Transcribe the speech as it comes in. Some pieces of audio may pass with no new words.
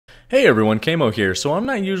Hey everyone, Kamo here. So I'm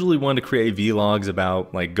not usually one to create vlogs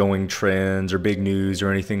about like going trends or big news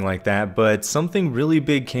or anything like that, but something really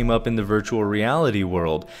big came up in the virtual reality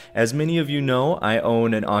world. As many of you know, I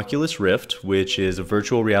own an Oculus Rift, which is a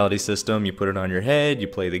virtual reality system. You put it on your head, you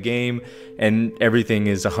play the game, and everything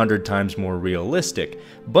is 100 times more realistic.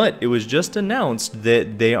 But it was just announced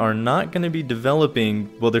that they are not going to be developing,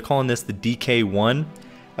 well, they're calling this the DK1.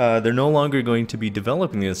 They're no longer going to be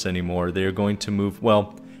developing this anymore. They're going to move,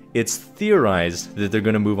 well, it's theorized that they're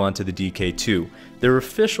going to move on to the DK2. Their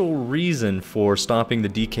official reason for stopping the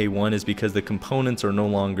DK1 is because the components are no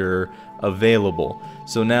longer available.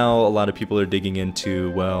 So now a lot of people are digging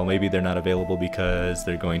into, well, maybe they're not available because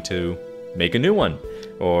they're going to make a new one,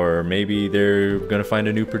 or maybe they're going to find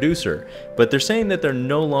a new producer. But they're saying that they're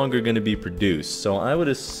no longer going to be produced. So I would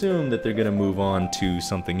assume that they're going to move on to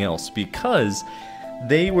something else, because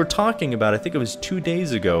they were talking about, I think it was 2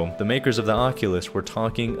 days ago, the makers of the Oculus were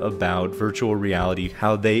talking about virtual reality,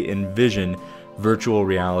 how they envision virtual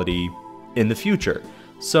reality in the future.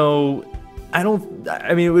 So I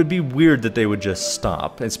mean, it would be weird that they would just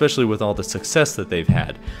stop, especially with all the success that they've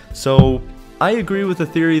had. So I agree with the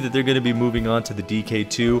theory that they're going to be moving on to the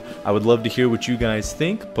DK2. I would love to hear what you guys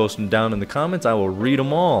think. Post them down in the comments. I will read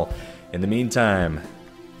them all. In the meantime,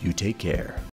 you take care.